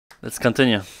Let's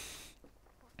continue.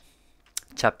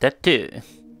 Chapter 2.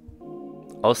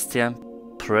 Austrian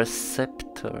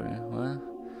Preceptor.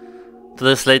 What? 2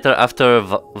 days later, after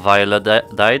Viola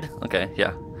died? Okay,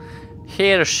 yeah.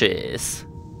 Here she is.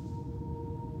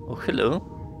 Oh, hello.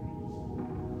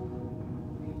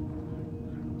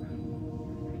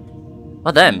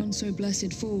 Oh, damn. One so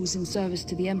blessed falls in service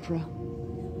to the Emperor.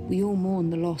 We all mourn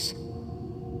the loss.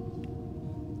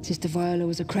 Sister Viola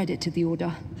was a credit to the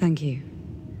Order. Thank you.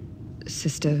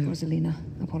 Sister... Rosalina,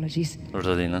 apologies.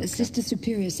 Rosalina. Okay. Sister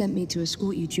Superior sent me to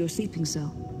escort you to your sleeping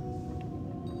cell.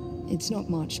 It's not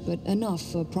much, but enough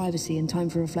for privacy and time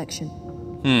for reflection.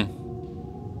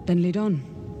 Then lead on,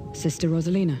 Sister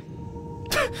Rosalina.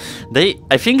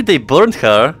 I think they burned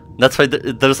her. That's why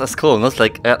there's a skull, not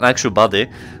like an actual body.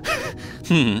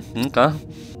 Okay.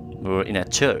 We're in a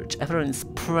church. Everyone is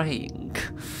praying.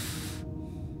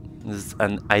 This is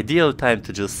an ideal time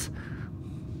to just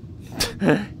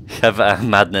have a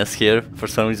madness here for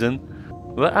some reason.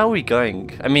 Where are we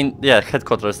going? I mean, yeah,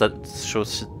 headquarters, that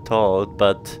shows thought,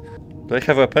 but do I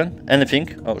have a weapon?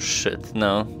 Anything? Oh shit,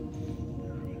 no.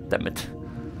 Damn it.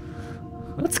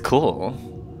 That's cool.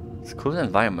 It's a cool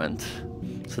environment.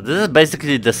 So this is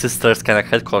basically the sisters' kind of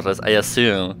headquarters, I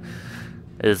assume.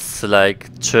 It's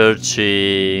like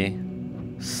churchy,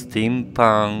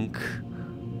 steampunk,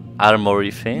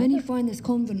 armory thing. Many find this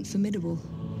convent formidable,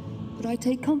 but I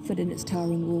take comfort in its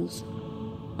towering walls.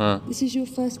 This is your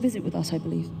first visit with us, I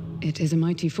believe. It is a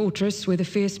mighty fortress with a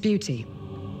fierce beauty.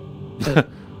 But,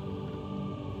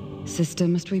 Sister,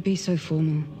 must we be so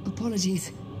formal?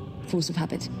 Apologies. Force of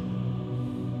habit.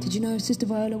 Did you know Sister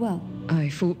Viola well? I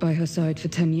fought by her side for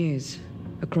 10 years,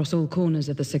 across all corners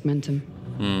of the Segmentum.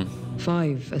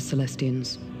 5 as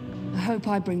Celestians. I hope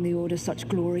I bring the Order such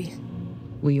glory.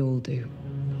 We all do.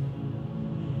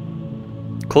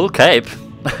 Cool cape.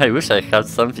 I wish I had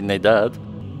something like that.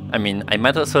 I mean, I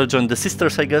might as well join the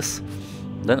sisters, I guess.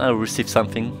 Then I'll receive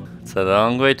something. It's a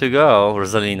long way to go,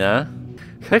 Rosalina.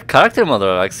 Her character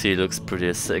model actually looks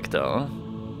pretty sick though.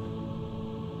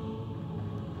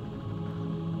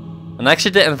 And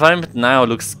actually the environment now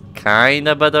looks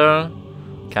kinda better.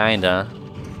 Kinda.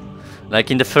 Like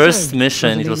in the first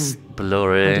mission, Rosalina, it was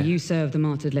blurry. How do you serve the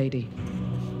martyred lady?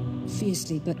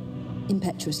 Fiercely, but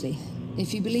impetuously.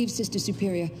 If you believe Sister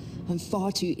Superior, I'm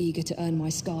far too eager to earn my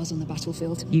scars on the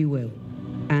battlefield. You will.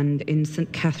 And in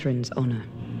St. Catherine's honor.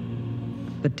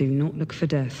 But do not look for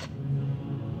death.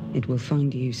 It will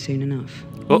find you soon enough.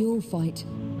 Oh. We all fight.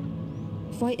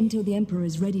 Fight until the Emperor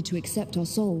is ready to accept our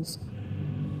souls.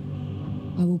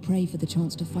 I will pray for the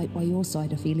chance to fight by your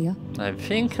side, Ophelia. I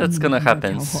think that's gonna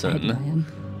happen soon.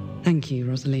 Thank you,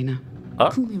 Rosalina. Oh.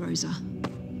 Call me Rosa.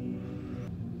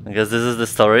 I guess this is the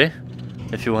story,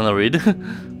 if you wanna read.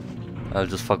 I'll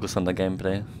just focus on the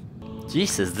gameplay.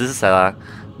 Jesus, this is a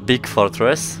big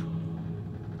fortress.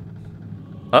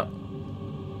 Oh.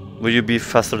 Will you be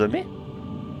faster than me?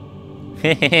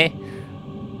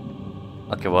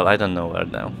 Okay, well, I don't know where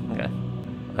now. Okay.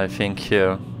 I think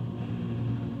here.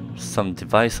 Some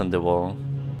device on the wall.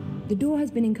 The door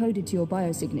has been encoded to your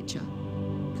biosignature.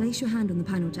 Place your hand on the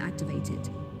panel to activate it.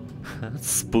 That's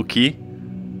spooky.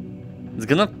 It's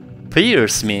gonna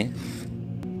pierce me.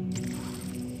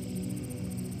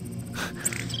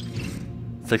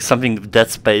 It's like something Dead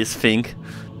Space thing.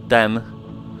 Damn.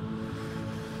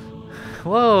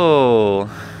 Whoa.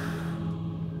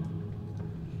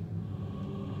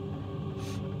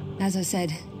 As I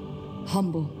said,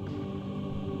 humble.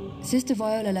 Sister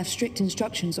Viola left strict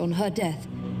instructions on her death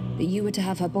that you were to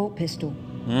have her bolt pistol,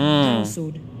 power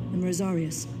sword, and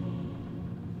Rosarius.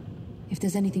 If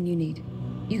there's anything you need,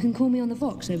 you can call me on the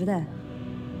Vox over there.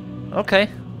 Okay.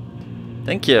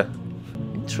 Thank you.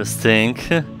 Interesting.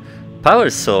 Power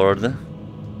sword.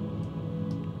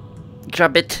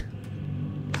 Grab it.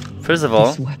 First of all,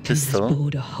 This weapon pistol. has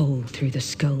bored a hole through the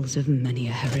skulls of many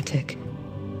a heretic.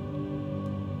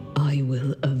 I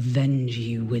will avenge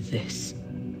you with this.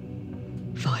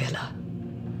 Viola.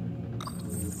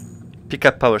 Pick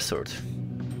up power sword.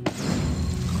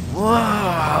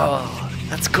 Wow,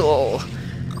 that's cool.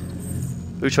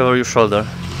 Reach over your shoulder.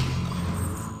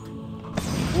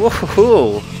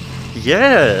 Whoa,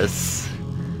 yes.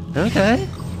 Okay.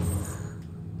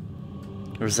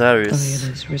 Rosarius.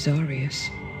 Viola's Rosarius.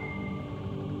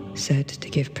 Said to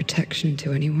give protection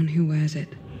to anyone who wears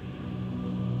it.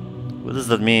 What does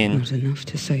that mean? Not enough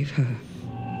to save her.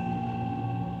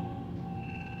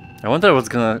 I wonder what's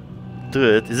gonna do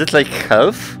it. Is it like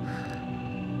health?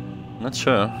 Not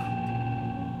sure.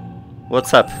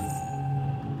 What's up?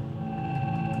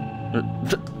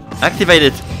 Activate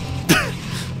it!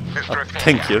 Oh,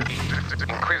 thank you.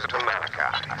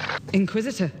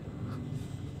 Inquisitor.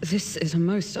 This is a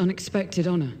most unexpected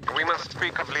honor. We must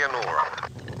speak of Leonora.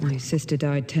 My sister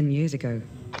died 10 years ago.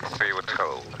 So you were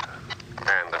told.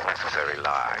 And a necessary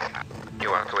lie. You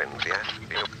are twins, yes?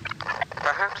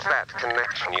 Perhaps that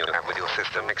connection you have with your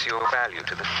sister makes you of value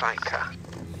to the Psyker.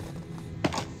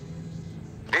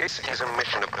 This is a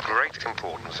mission of great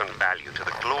importance and value to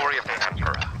the glory of the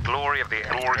Emperor. Glory of the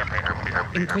Emperor.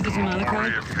 Inquisitor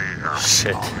Malachi?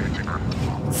 Shit.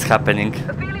 It's happening.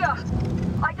 Ophelia!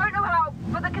 I don't know how,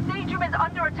 but the Cathedral is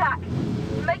under attack.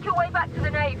 Make your way back to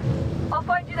the nave. I'll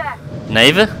find you there.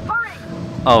 Nave? Hurry!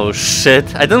 Oh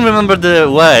shit. I don't remember the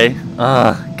way.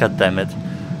 Ah, god damn it.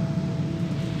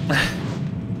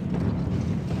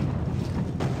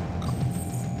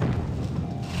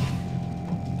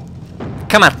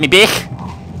 Come at me, bitch!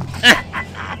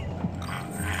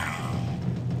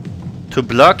 To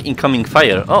block incoming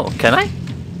fire. Oh, can I?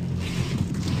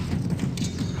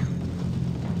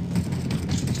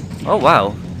 Oh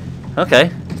wow.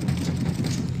 Okay.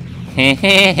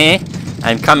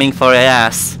 I'm coming for your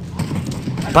ass.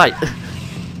 Bye.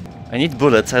 I need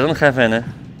bullets. I don't have any.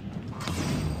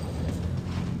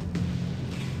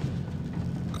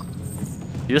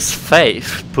 Use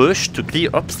faith. Push to clear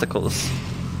obstacles.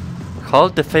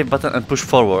 Hold the faith button and push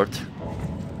forward.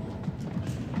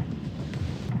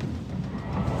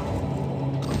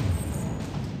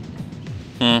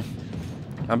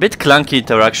 A bit clunky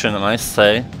interaction, I must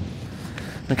say.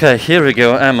 Okay, here we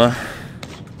go, ammo.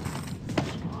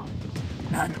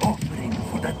 An offering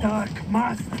for the Dark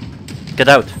Master. Get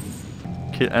out!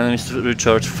 Kill enemies to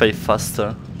recharge faith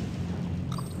faster.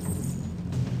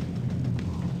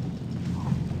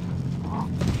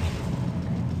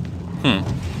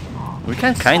 We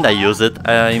can kinda use it.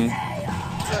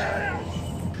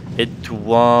 It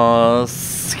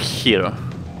was here.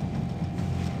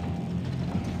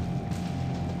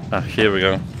 Ah, here we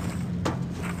go.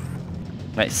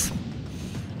 Nice.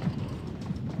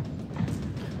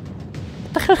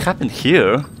 What the hell happened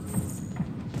here?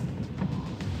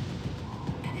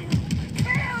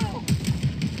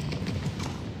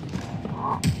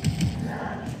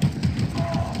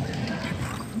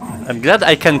 I'm glad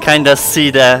I can kinda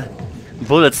see the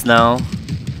bullets now.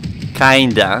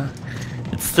 Kinda.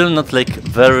 It's still not like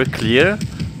very clear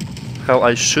how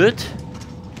I shoot,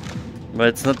 but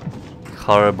it's not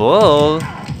horrible.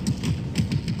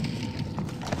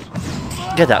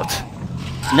 Get out.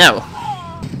 No.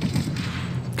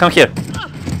 Come here.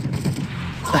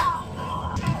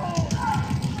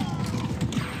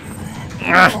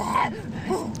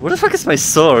 Where the fuck is my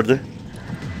sword?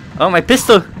 Oh, my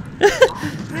pistol.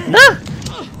 No!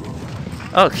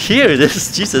 Oh, here it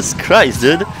is. Jesus Christ,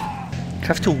 dude. I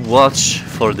have to watch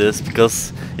for this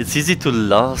because it's easy to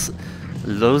lose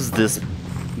this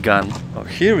gun. Oh,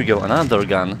 here we go, another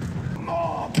gun.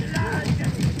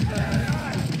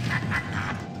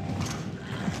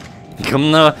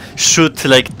 I'm gonna shoot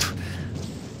like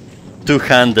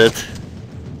two-handed.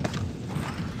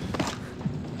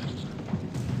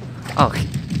 Oh,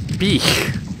 big.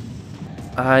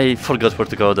 I forgot where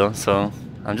to go though, so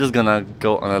I'm just gonna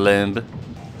go on a limb.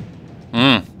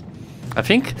 I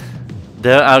think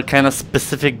there are kind of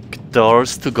specific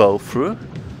doors to go through,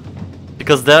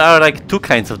 because there are like two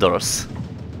kinds of doors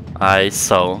I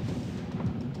saw.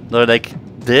 They're like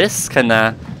this,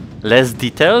 kinda less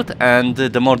detailed, and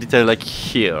the more detailed like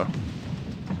here.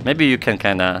 Maybe you can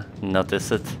kinda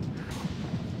notice it.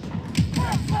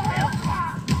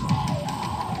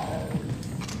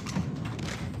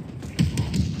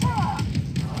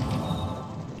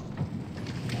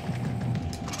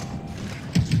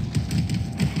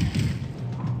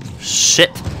 Shit!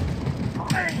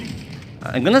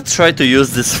 I'm gonna try to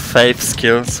use this faith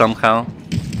skill somehow.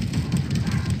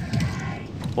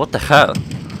 What the hell?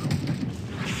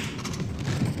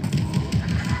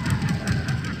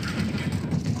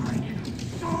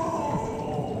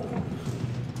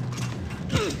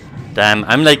 Damn,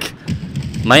 I'm like...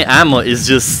 my ammo is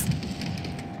just...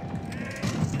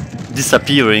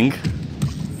 disappearing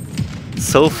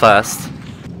so fast.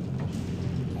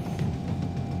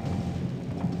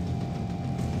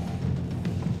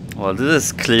 Well, this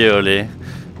is clearly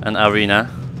an arena.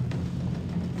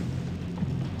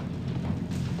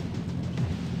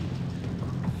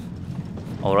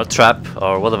 Or a trap,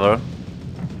 or whatever.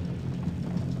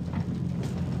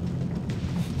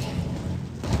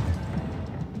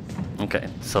 Okay,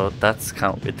 so that's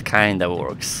how it kinda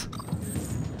works.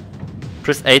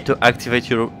 Press A to activate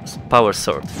your power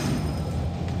sword.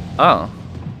 Oh.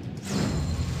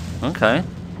 Okay.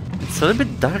 It's a little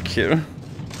bit dark here.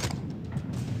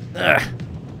 Ugh.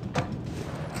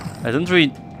 I don't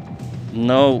really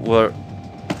know where...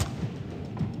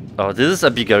 Oh, this is a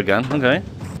bigger gun, okay.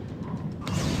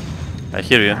 I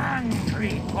hear you.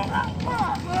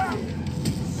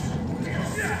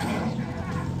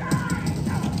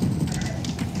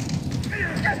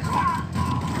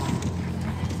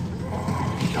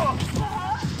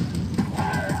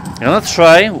 I'm gonna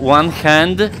try one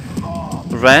hand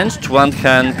ranged, one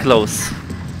hand close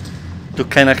to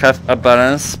kind of have a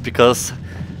balance, because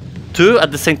two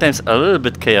at the same time is a little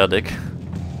bit chaotic.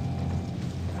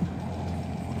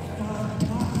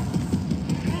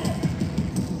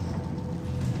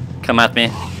 Come at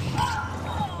me.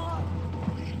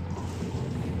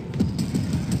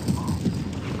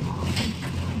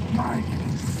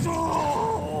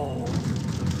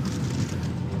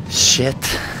 Shit.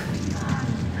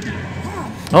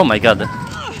 Oh my god.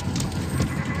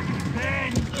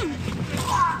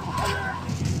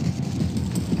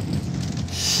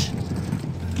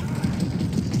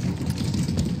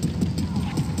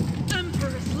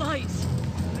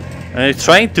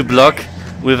 Trying to block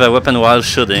with a weapon while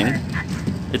shooting,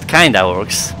 it kinda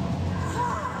works.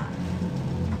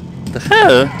 The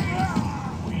hell?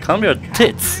 Calm your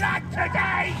tits.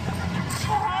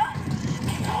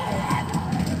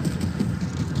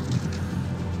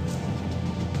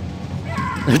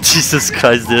 Jesus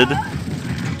Christ, dude.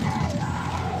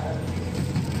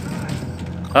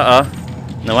 Uh-oh.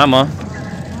 No ammo.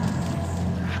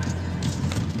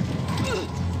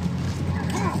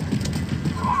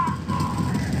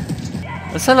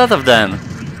 There's a lot of them.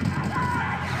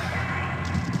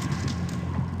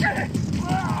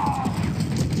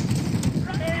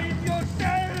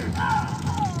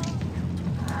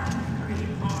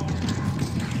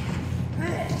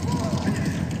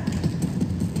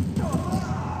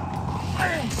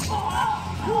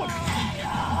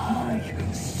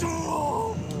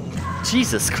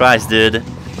 Jesus Christ, dude.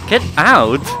 Get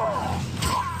out!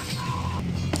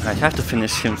 I have to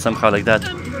finish him somehow like that.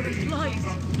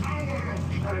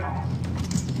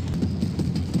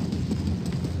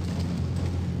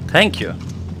 Thank you.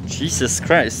 Jesus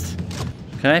Christ.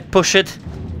 Can I push it?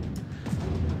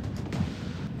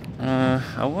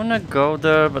 I wanna go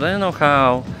there, but I don't know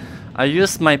how. I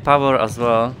used my power as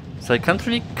well, so I can't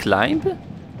really climb?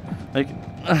 Like,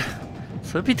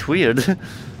 it's a bit weird.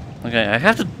 Okay, I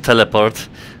have to teleport.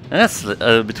 That's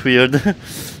a bit weird.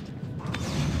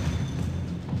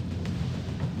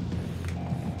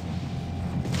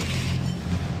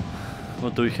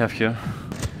 What do we have here?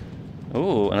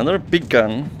 Oh, another big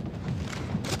gun.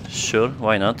 Sure,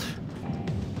 why not?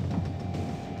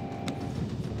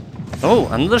 Oh,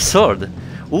 another sword.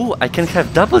 Oh, I can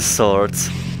have double swords.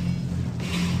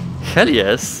 Hell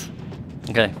yes.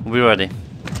 Okay, we're ready.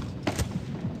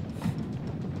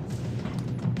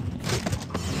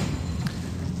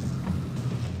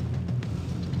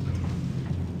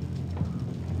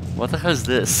 What the hell is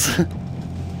this?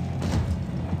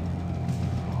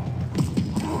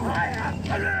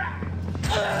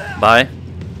 Bye.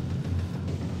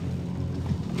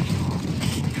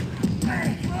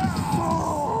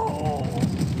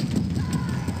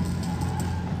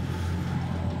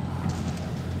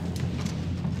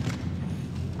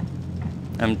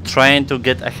 I'm trying to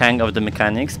get a hang of the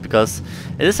mechanics, because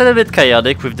it is a little bit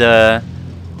chaotic with the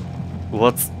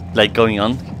what's like going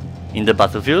on in the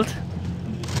battlefield.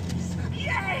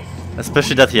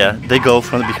 Especially that, yeah, they go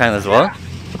from behind as well.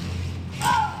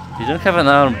 You don't have an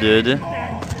arm, dude.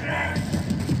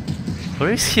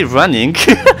 Where is he running?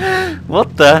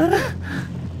 What the?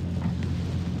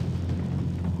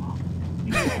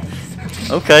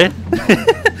 Okay.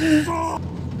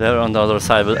 They're on the other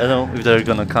side, but I don't know if they're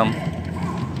gonna come.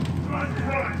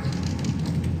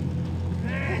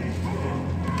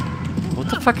 What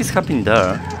the fuck is happening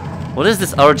there? What is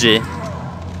this orgy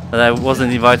that I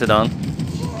wasn't invited on?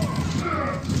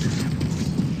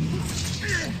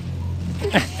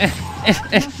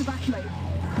 Evacuate.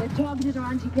 They've targeted our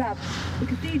anti-grav. The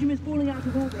cathedral is falling out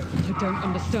of orbit. I don't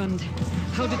understand.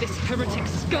 How did this heretic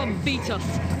scum beat us?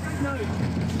 I don't know.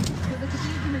 But the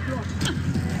cathedral is lost.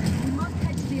 We must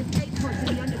head to the escape pod in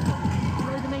the underpass,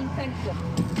 below the main sensor.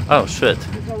 Oh shit.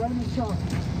 It's our only chance.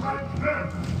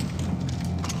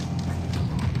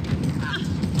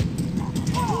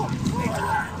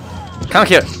 Come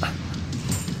here.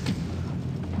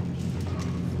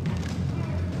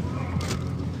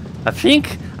 I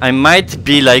think I might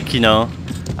be like, you know,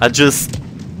 a just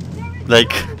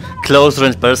like close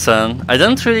range person. I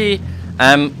don't really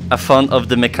am a fan of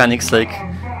the mechanics like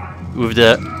with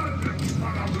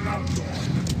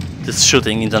this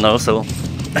shooting in general, so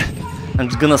I'm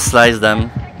just gonna slice them.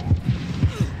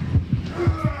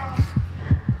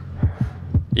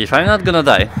 If I'm not gonna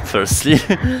die, firstly.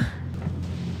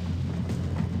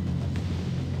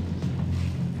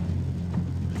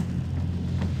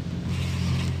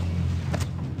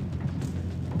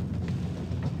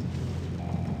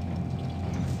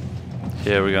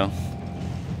 Here we go.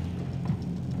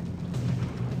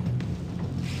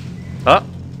 Oh,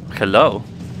 hello.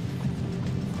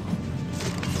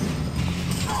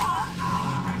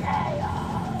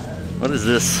 What is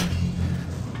this?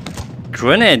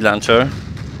 Grenade launcher?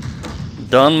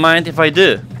 Don't mind if I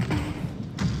do.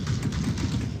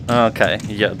 Okay,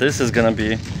 yeah, this is gonna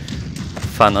be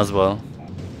fun as well.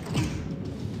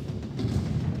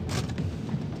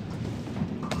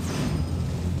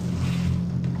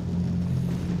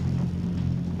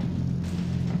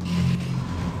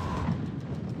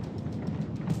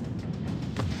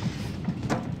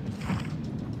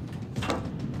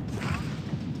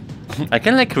 I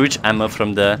can like reach ammo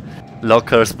from the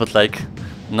lockers, but like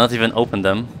not even open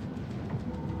them.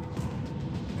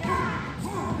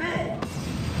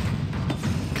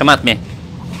 Come at me.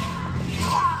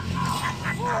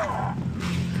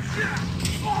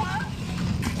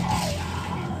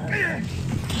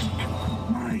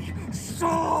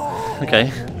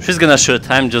 Okay, she's gonna shoot.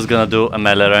 I'm just gonna do a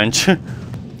melee range. I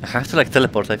have to like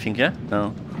teleport, I think, yeah?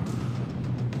 No.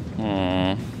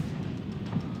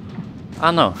 Ah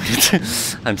no,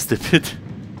 I'm stupid.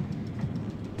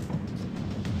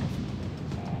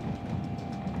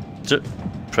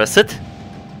 Press it?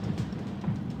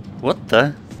 What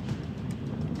the?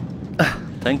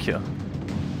 Thank you.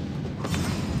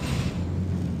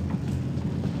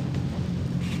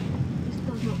 This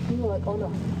does not feel like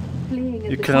honor. Fleeing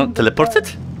You cannot teleport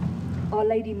it? Our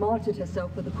Lady martyred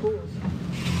herself for the cause.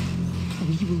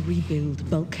 We will rebuild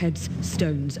bulkheads,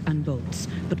 stones, and bolts,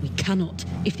 but we cannot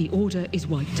if the Order is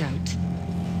wiped out.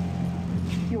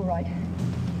 You're right.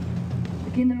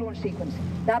 Begin the launch sequence.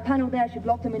 That panel there should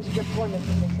lock them into deployment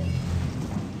position.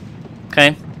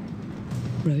 Okay.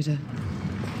 Rosa,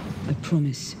 I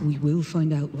promise we will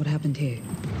find out what happened here.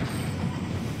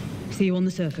 See you on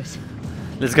the surface.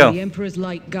 Let's go. May the Emperor's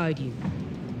light guide you.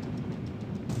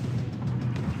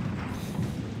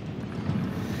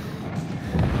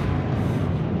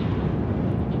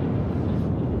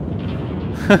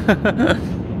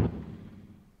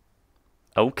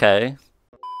 Okay.